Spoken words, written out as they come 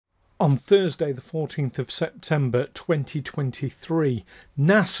On Thursday, the 14th of September 2023,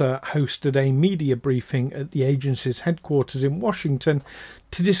 NASA hosted a media briefing at the agency's headquarters in Washington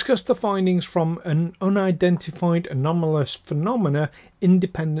to discuss the findings from an unidentified anomalous phenomena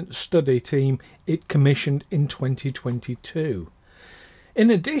independent study team it commissioned in 2022. In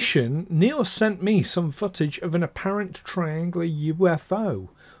addition, Neil sent me some footage of an apparent triangular UFO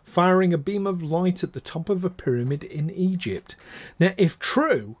firing a beam of light at the top of a pyramid in Egypt. Now, if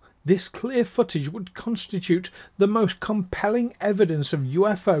true, this clear footage would constitute the most compelling evidence of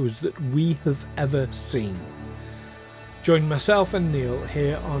UFOs that we have ever seen. Join myself and Neil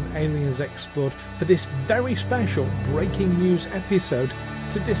here on Aliens Explored for this very special breaking news episode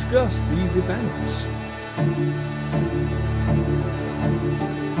to discuss these events.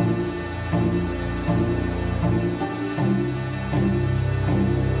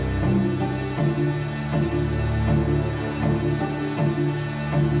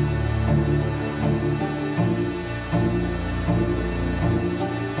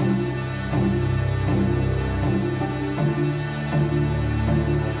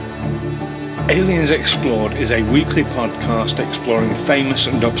 Aliens Explored is a weekly podcast exploring famous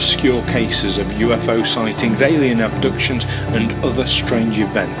and obscure cases of UFO sightings, alien abductions and other strange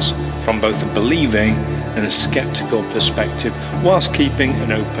events from both a believing and a skeptical perspective whilst keeping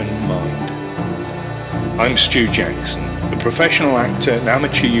an open mind. I'm Stu Jackson, a professional actor and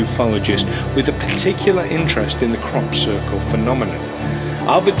amateur ufologist with a particular interest in the crop circle phenomenon.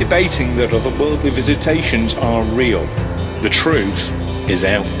 I'll be debating that otherworldly visitations are real. The truth is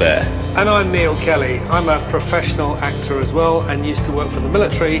out there. And I'm Neil Kelly. I'm a professional actor as well and used to work for the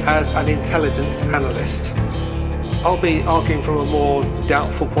military as an intelligence analyst. I'll be arguing from a more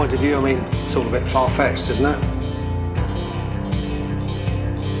doubtful point of view. I mean, it's all a bit far-fetched, isn't it?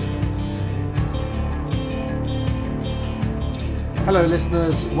 Hello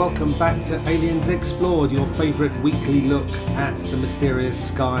listeners, welcome back to Aliens Explored, your favourite weekly look at the mysterious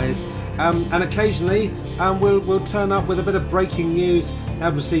skies. And occasionally we'll turn up with a bit of breaking news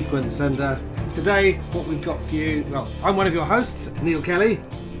out of sequence. And today what we've got for you, well, I'm one of your hosts, Neil Kelly.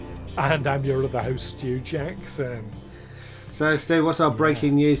 And I'm your other host, Stu Jackson. So Stu, what's our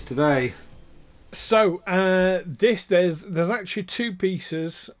breaking news today? So there's actually two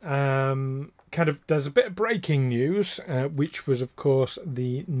pieces. There's a bit of breaking news, which was, of course,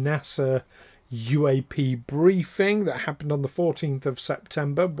 the NASA UAP briefing that happened on the 14th of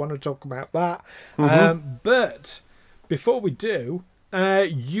September. Want to talk about that. Mm-hmm. But before we do,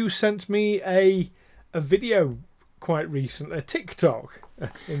 you sent me a video quite recently, a TikTok.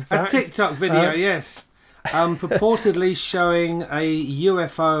 In fact. A TikTok video, yes. Purportedly showing a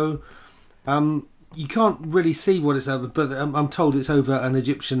UFO. You can't really see what it's over, but I'm told it's over an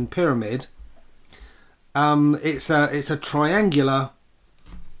Egyptian pyramid. It's a triangular.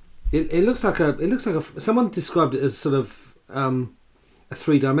 It looks like a. Someone described it as sort of a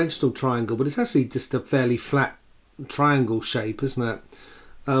three-dimensional triangle, but it's actually just a fairly flat triangle shape, isn't it?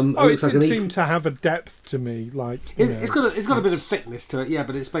 It looks like seem to have a depth to me. Like it's got a bit of thickness to it, yeah,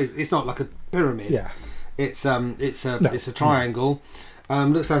 but it's not like a pyramid. Yeah, it's a triangle.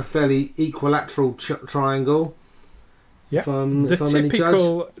 Looks like a fairly equilateral triangle. Yeah, the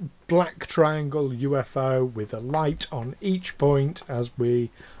typical black triangle UFO with a light on each point, as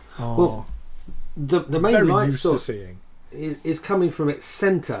we are the main very light used source to seeing. Is coming from its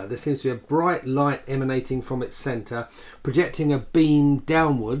centre. There seems to be a bright light emanating from its centre, projecting a beam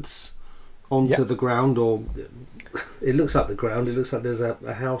downwards onto the ground, or it looks like the ground. It looks like there's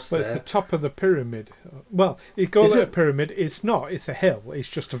a house there. It's the top of the pyramid. Well, you call it a pyramid. It's not. It's a hill. It's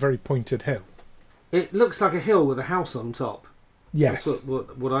just a very pointed hill. It looks like a hill with a house on top. Yes. That's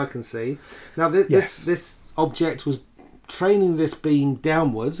what I can see. Now, this object was training this beam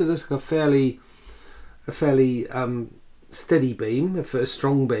downwards. It looks like a fairly steady beam, a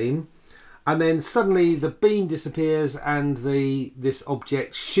strong beam. And then suddenly the beam disappears and this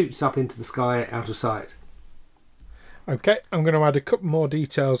object shoots up into the sky out of sight. Okay, I'm going to add a couple more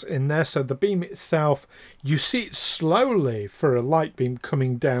details in there. So the beam itself, you see it slowly for a light beam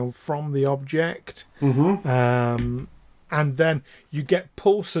coming down from the object. Mm-hmm. And then you get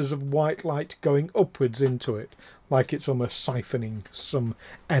pulses of white light going upwards into it, like it's almost siphoning some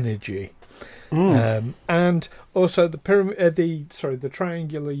energy. And also the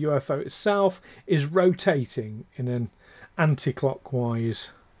triangular UFO itself is rotating in an anti-clockwise.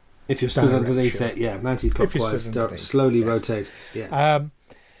 If you're stood underneath it, anti-clockwise, slowly rotate. Yeah.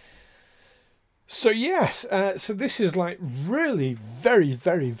 So yes, so this is like really very,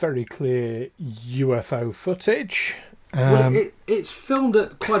 very, very clear UFO footage. It's filmed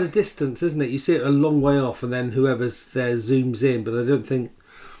at quite a distance, isn't it? You see it a long way off, and then whoever's there zooms in. But I don't think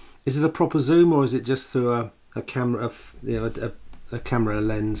Is it a proper zoom, or is it just through a camera, a camera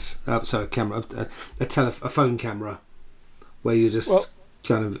lens? Sorry, a phone camera, where you're just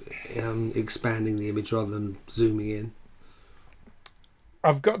kind of expanding the image rather than zooming in.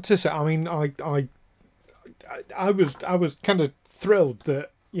 I've got to say, I mean, I was kind of thrilled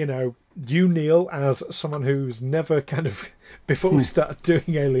that, you know, you, Neil, as someone who's never kind of, before we started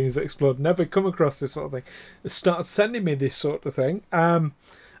doing Aliens Explored, never come across this sort of thing, started sending me this sort of thing.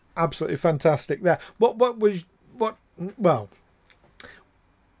 Absolutely fantastic there. Well,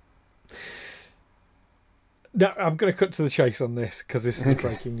 no, I'm going to cut to the chase on this because this is a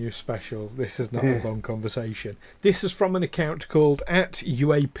breaking news special. This is not a long conversation. This is from an account called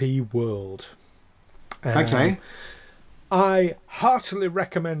 @UAP World. Okay. I heartily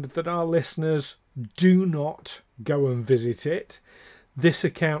recommend that our listeners do not go and visit it. This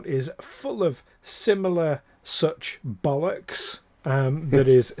account is full of similar such bollocks that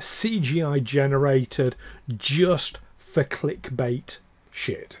is CGI generated just for clickbait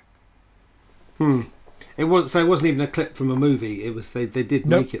shit. It wasn't even a clip from a movie. It was they did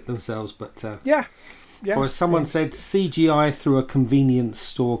make it themselves, but yeah. Or as someone said, CGI through a convenience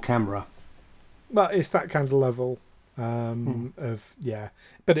store camera. Well, it's that kind of level of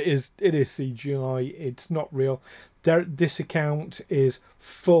but it is CGI. It's not real. This account is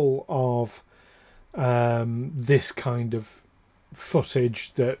full of this kind of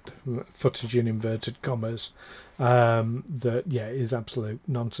footage in inverted commas. That is absolute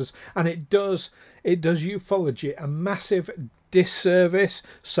nonsense, and it does ufology a massive disservice.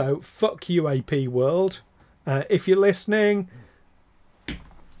 So fuck UAP World. If you're listening,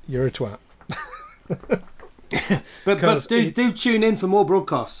 you're a twat. but do tune in for more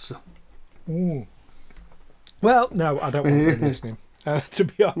broadcasts. Well, no, I don't want them listening. To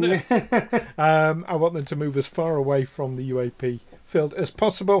be honest, I want them to move as far away from the UAP field as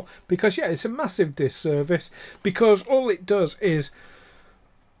possible, because it's a massive disservice, because all it does is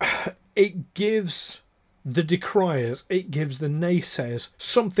it gives the decriers, it gives the naysayers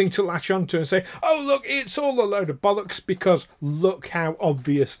something to latch onto and say, oh look, it's all a load of bollocks, because look how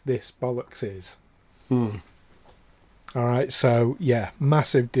obvious this bollocks is. Alright, so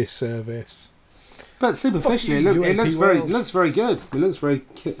massive disservice. But superficially, it looks very good. It looks very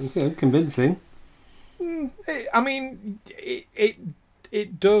convincing.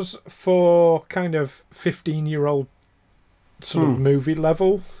 It does for kind of 15-year-old sort of movie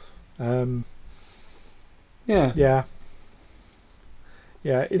level. It's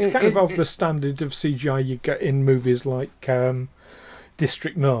kind of the standard of CGI you get in movies like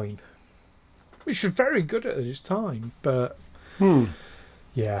District 9, which was very good at its time, but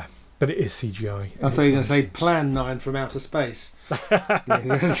but it is CGI. I thought you were going to say Plan 9 from Outer Space.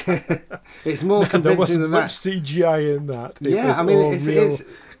 It's more convincing there wasn't than much that. CGI in that. It's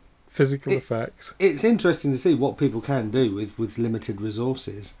physical effects. It's interesting to see what people can do with limited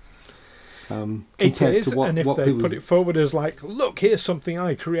resources. It is, and if they put it forward as like, look, here's something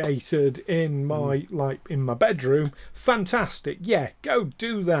I created in my in my bedroom, fantastic. Yeah, go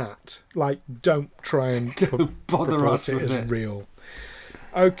do that. Like, don't try and bother us with it as real.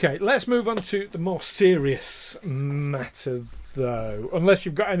 Okay, let's move on to the more serious matter, though. Unless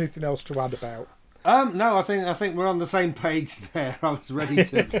you've got anything else to add about. No, I think we're on the same page there. I was ready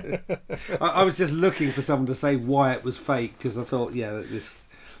to. I was just looking for someone to say why it was fake, because I thought,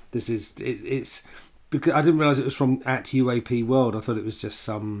 this is it's because I didn't realise it was from @UAP World. I thought it was just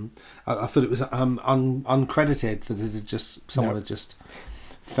some. I thought it was uncredited, that it had just someone had just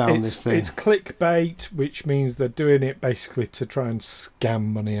found this thing. It's clickbait, which means they're doing it basically to try and scam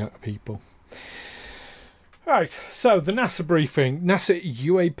money out of people. Right, so the NASA briefing, NASA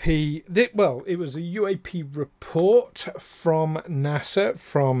UAP. It was a UAP report from NASA,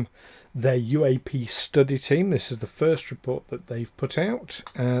 from their UAP study team. This is the first report that they've put out.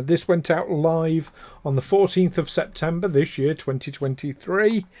 This went out live on the 14th of September this year,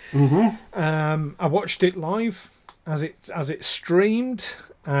 2023. I watched it live as it streamed.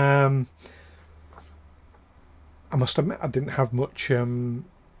 I must admit, I didn't have much.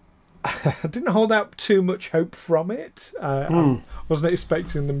 I didn't hold out too much hope from it. I wasn't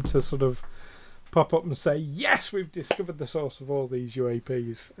expecting them to sort of pop up and say, yes, we've discovered the source of all these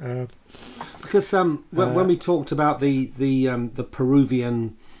UAPs. Because when we talked about the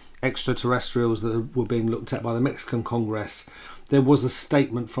Peruvian extraterrestrials that were being looked at by the Mexican Congress, there was a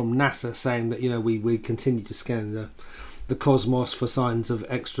statement from NASA saying that we continue to scan the cosmos for signs of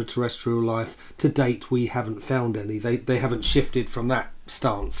extraterrestrial life. To date, we haven't found any. They haven't shifted from that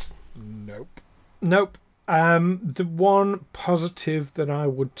stance. Nope. The one positive that I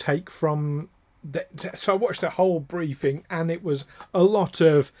would take from so I watched the whole briefing, and it was a lot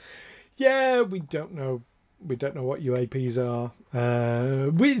of, we don't know what UAPs are.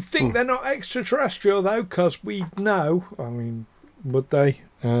 We think they're not extraterrestrial though, because we know. I mean, would they?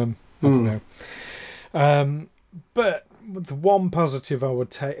 I don't know. But the one positive I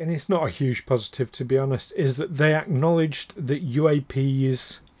would take, and it's not a huge positive to be honest, is that they acknowledged that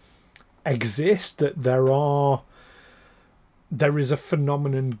UAPs exist, that there is a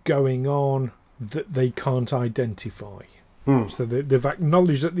phenomenon going on that they can't identify. So they've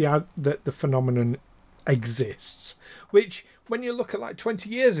acknowledged that the phenomenon exists, which when you look at like 20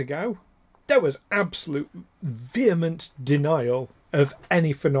 years ago, there was absolute vehement denial of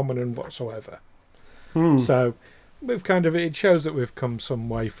any phenomenon whatsoever. So we've it shows that we've come some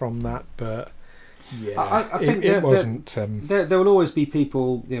way from that, but I think it wasn't. There will always be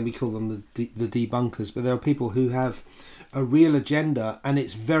people, we call them the debunkers, but there are people who have a real agenda, and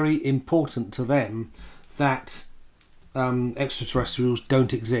it's very important to them that extraterrestrials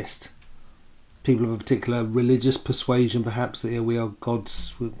don't exist. People of a particular religious persuasion, perhaps, that we are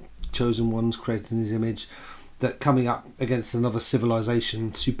God's chosen ones, created in His image, that coming up against another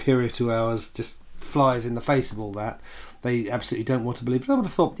civilization superior to ours just flies in the face of all that. They absolutely don't want to believe. But I would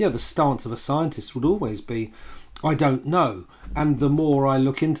have thought, the stance of a scientist would always be, I don't know. And the more I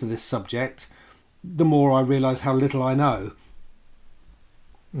look into this subject, the more I realise how little I know.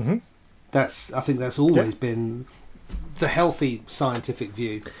 I think that's always been the healthy scientific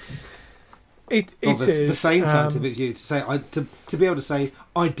view. It is the sane scientific view, to say to be able to say,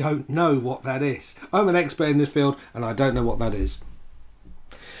 I don't know what that is. I'm an expert in this field, and I don't know what that is.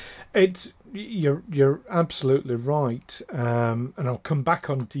 You're absolutely right, and I'll come back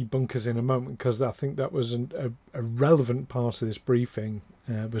on debunkers in a moment, because I think that was a relevant part of this briefing.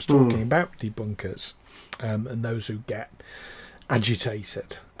 Was talking about debunkers and those who get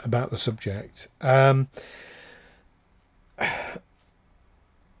agitated about the subject. But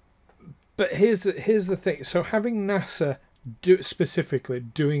here's the thing. So having NASA specifically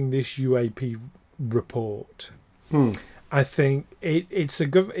doing this UAP report, I think it's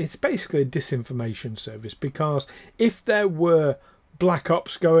basically a disinformation service, because if there were black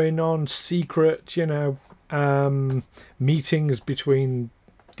ops going on, secret, meetings between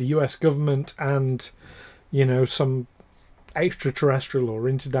the US government and, some extraterrestrial or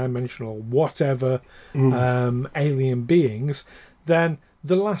interdimensional whatever alien beings, then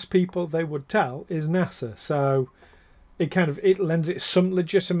the last people they would tell is NASA. So it lends it some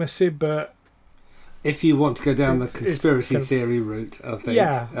legitimacy, but if you want to go down the conspiracy theory route, I think,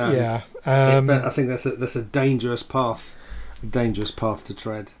 but I think that's a dangerous path, to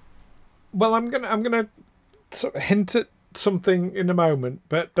tread. Well, I'm gonna sort of hint at something in a moment,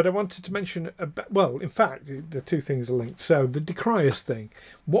 but I wanted to mention in fact, the two things are linked. So the decriers thing,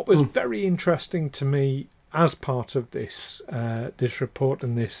 what was very interesting to me as part of this report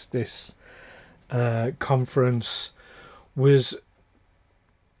and this conference was,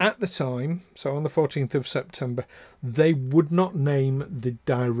 at the time, so on the 14th of September, they would not name the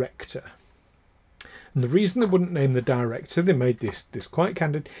director. And the reason they wouldn't name the director, they made this quite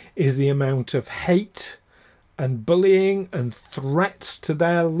candid, is the amount of hate and bullying and threats to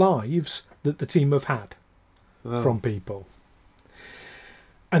their lives that the team have had from people.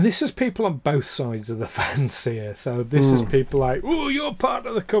 And this is people on both sides of the fence here. So this is people like, oh, you're part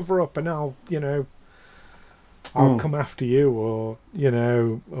of the cover-up, and I'll come after you, or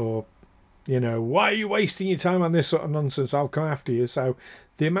why are you wasting your time on this sort of nonsense? I'll come after you. So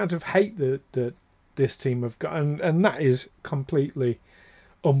the amount of hate that this team have got, and that is completely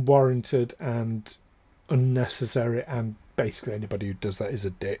unwarranted and unnecessary, and basically anybody who does that is a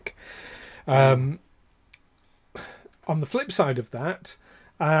dick. On the flip side of that,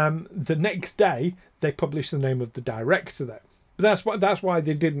 the next day they published the name of the director there. But that's why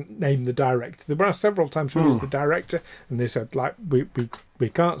they didn't name the director. They were asked several times who is the director, and they said, like, we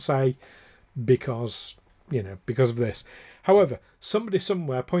can't say because of this. However, somebody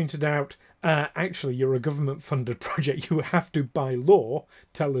somewhere pointed out, actually, you're a government-funded project. You have to, by law,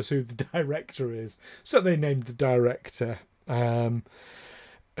 tell us who the director is. So they named the director, who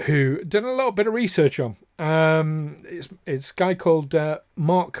done a little bit of research on. It's a guy called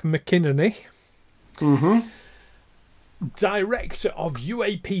Mark McInerney, director of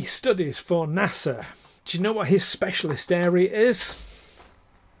UAP studies for NASA. Do you know what his specialist area is?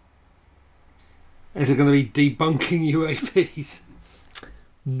 Is it going to be debunking UAPs?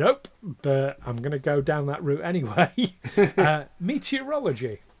 Nope, but I'm going to go down that route anyway.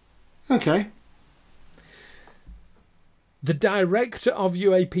 Meteorology. Okay. The director of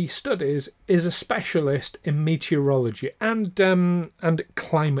UAP studies is a specialist in meteorology and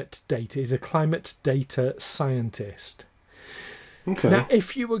climate data. He's a climate data scientist. Okay. Now,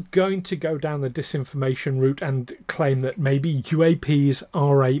 if you were going to go down the disinformation route and claim that maybe UAPs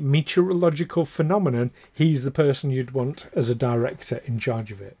are a meteorological phenomenon, he's the person you'd want as a director in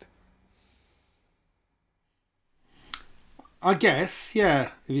charge of it. I guess, yeah.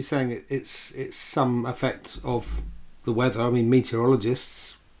 If you're saying it's some effect of the weather, I mean,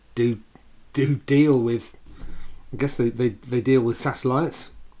 meteorologists do deal with. I guess they deal with satellites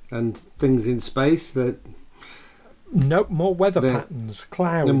and things in space that. No, more weather patterns,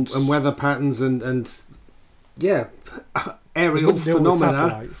 clouds, and weather patterns and yeah, aerial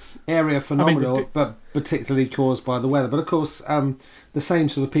phenomena, but particularly caused by the weather. But of course, the same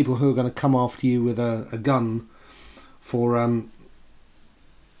sort of people who are going to come after you with a gun for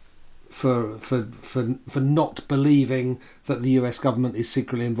not believing that the US government is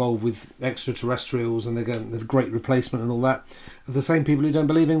secretly involved with extraterrestrials and they're going the Great Replacement and all that, are the same people who don't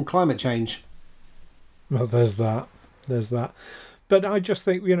believe in climate change. Well, there's that. But I just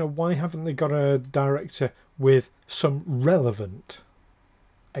think, why haven't they got a director with some relevant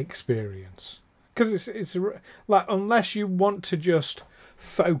experience? Because it's like, unless you want to just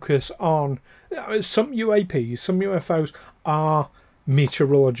focus on some UAPs, some UFOs are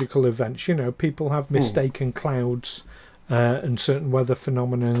meteorological events. People have mistaken clouds and certain weather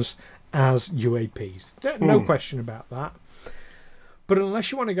phenomena as UAPs. No question about that. But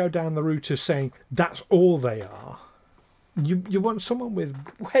unless you want to go down the route of saying that's all they are, you want someone with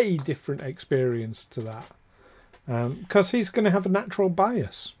way different experience to that, because he's going to have a natural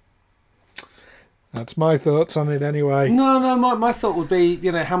bias. That's my thoughts on it anyway. No, my thought would be,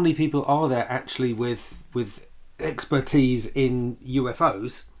 how many people are there actually with expertise in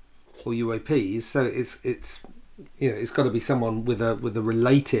UFOs or UAPs? So it's got to be someone with a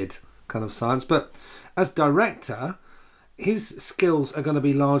related kind of science. But as director, his skills are going to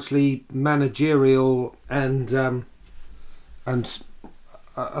be largely managerial and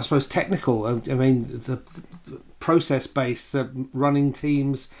I suppose technical. I mean, the process based, running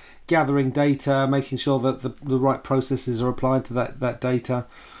teams, gathering data, making sure that the right processes are applied to that data,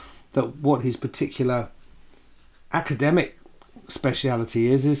 that what his particular academic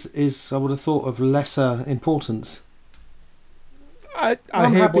speciality is I would have thought of lesser importance.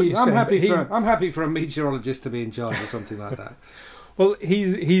 I'm happy for a meteorologist to be in charge or something like that. Well,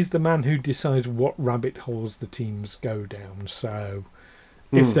 he's the man who decides what rabbit holes the teams go down. So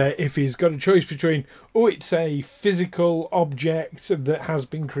if he's got a choice between, it's a physical object that has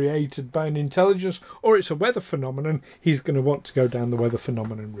been created by an intelligence, or it's a weather phenomenon, he's going to want to go down the weather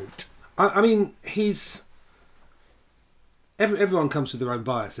phenomenon route. I mean, everyone comes with their own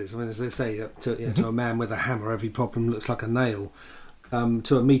biases. I mean, as they say, to a man with a hammer, every problem looks like a nail.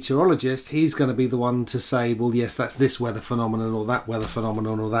 To a meteorologist, he's going to be the one to say, well, yes, that's this weather phenomenon or that weather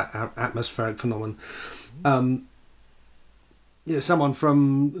phenomenon or that atmospheric phenomenon. Someone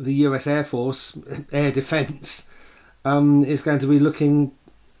from the US Air Force, Air Defence, is going to be looking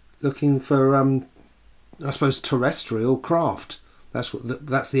for, I suppose, terrestrial craft.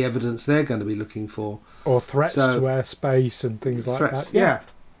 That's the evidence they're going to be looking for. Or threats to airspace and things like that. Yeah.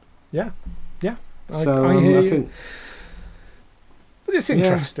 So I think. But it's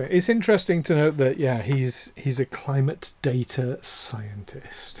interesting. Yeah. It's interesting to note that he's a climate data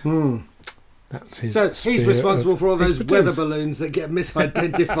scientist. That's his. So he's responsible for all those weather balloons that get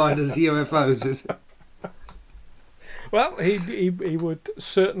misidentified as UFOs. Well, he would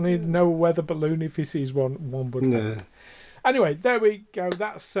certainly know a weather balloon if he sees one would know. Yeah. Anyway, there we go.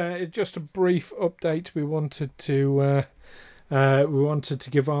 That's just a brief update we wanted to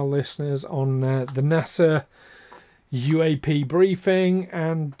give our listeners on the NASA UAP briefing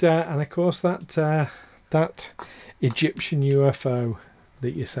and of course that Egyptian UFO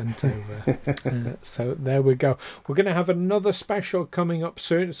that you sent over. So there we go. We're going to have another special coming up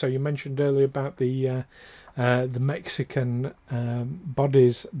soon. So you mentioned earlier about the Mexican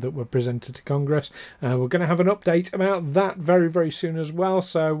bodies that were presented to Congress. We're going to have an update about that very, very soon as well.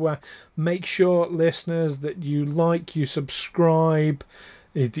 So make sure, listeners, that you subscribe,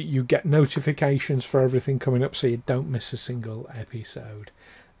 that you get notifications for everything coming up so you don't miss a single episode.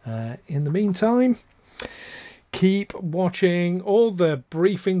 In the meantime, keep watching all the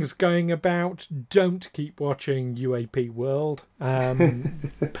briefings going about. Don't keep watching UAP World,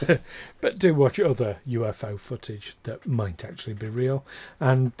 but do watch other UFO footage that might actually be real.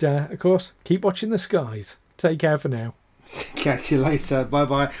 And of course, keep watching the skies. Take care for now. Catch you later. Bye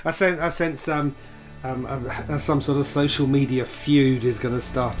bye. I sense some sort of social media feud is going to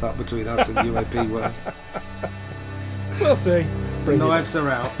start up between us and UAP World. We'll see. The knives are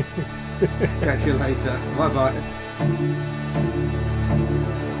out. Catch you later. Bye bye.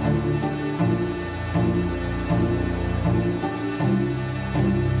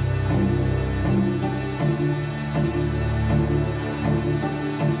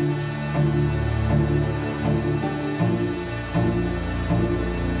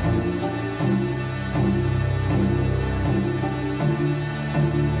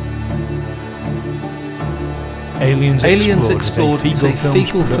 Aliens Explored is a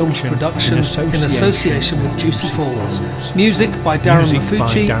Fecal Films production in association with Juicy Falls. Music by Darren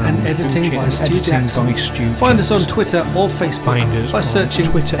Mafucci and editing by Stu Jackson. Find us on Twitter or Facebook by searching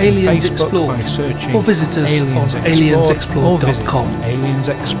Aliens Explored, or visit us on aliensexplored.com.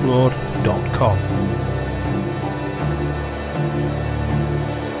 aliensexplored.com.